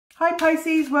Hi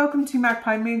Pisces, welcome to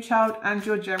Magpie Moonchild and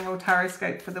your general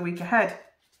Tarotscope for the week ahead.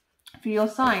 For your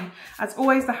sign, as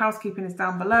always, the housekeeping is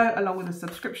down below along with the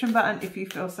subscription button if you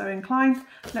feel so inclined.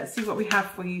 Let's see what we have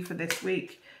for you for this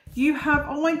week. You have,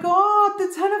 oh my God,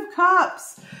 the 10 of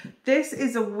Cups. This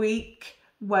is a week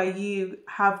where you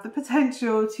have the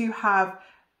potential to have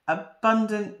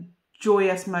abundant,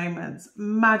 joyous moments,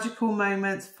 magical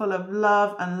moments full of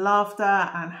love and laughter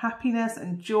and happiness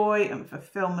and joy and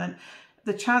fulfillment.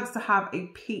 The chance to have a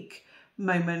peak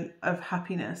moment of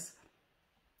happiness.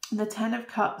 The 10 of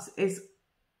Cups is,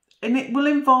 and it will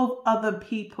involve other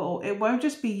people. It won't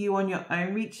just be you on your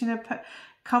own reaching a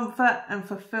comfort and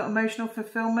emotional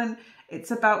fulfillment. It's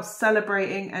about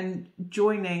celebrating and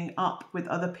joining up with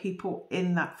other people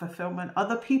in that fulfillment.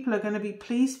 Other people are going to be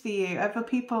pleased for you. Other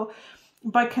people,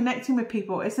 by connecting with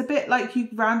people, it's a bit like you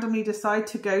randomly decide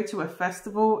to go to a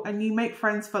festival and you make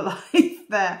friends for life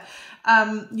there.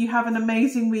 You have an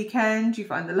amazing weekend, you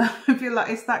find the love of your life.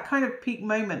 It's that kind of peak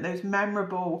moment, those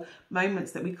memorable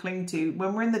moments that we cling to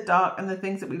when we're in the dark, and the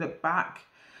things that we look back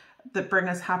that bring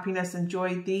us happiness and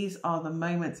joy. These are the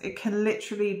moments. It can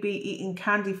literally be eating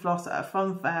candy floss at a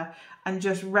fun fair and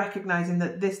just recognizing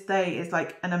that this day is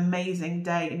like an amazing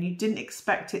day and you didn't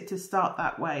expect it to start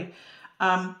that way.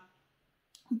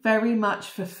 Very much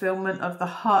fulfillment of the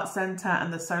heart center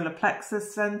and the solar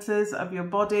plexus centers of your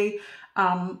body.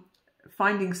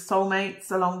 Finding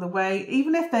soulmates along the way,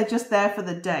 even if they're just there for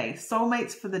the day.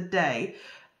 Soulmates for the day.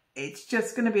 It's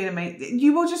just going to be an amazing,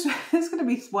 there's going to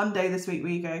be one day this week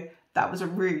where you go, that was a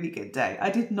really good day. I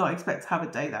did not expect to have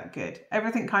a day that good.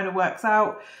 Everything kind of works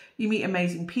out. You meet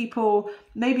amazing people.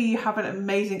 Maybe you have an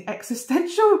amazing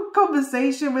existential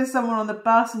conversation with someone on the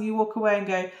bus and you walk away and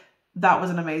go, that was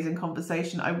an amazing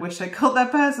conversation. I wish I got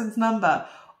that person's number.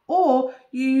 Or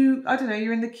I don't know,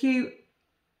 you're in the queue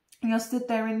and you're stood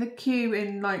there in the queue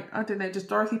in, like, I don't know, does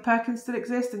Dorothy Perkins still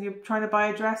exist? And you're trying to buy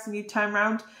a dress and you turn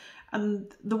around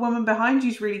and the woman behind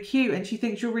you is really cute and she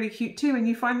thinks you're really cute too, and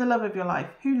you find the love of your life.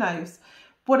 Who knows?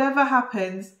 Whatever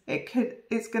happens,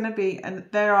 it's going to be, and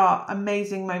there are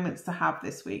amazing moments to have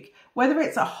this week. Whether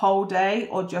it's a whole day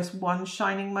or just one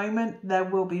shining moment, there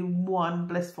will be one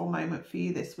blissful moment for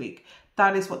you this week.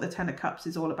 That is what the 10 of Cups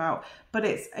is all about. But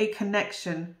it's a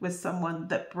connection with someone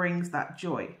that brings that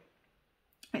joy.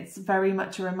 It's very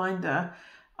much a reminder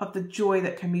of the joy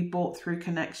that can be brought through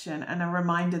connection, and a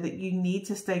reminder that you need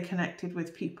to stay connected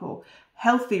with people.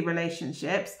 Healthy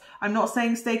relationships. I'm not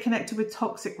saying stay connected with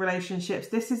toxic relationships.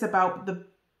 This is about the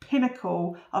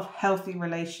pinnacle of healthy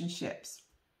relationships,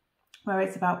 where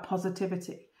it's about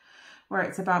positivity, where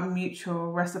it's about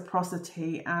mutual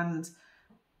reciprocity and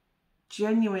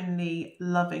genuinely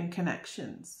loving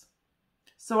connections.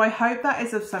 So I hope that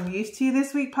is of some use to you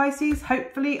this week, Pisces.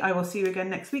 Hopefully I will see you again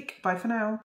next week. Bye for now.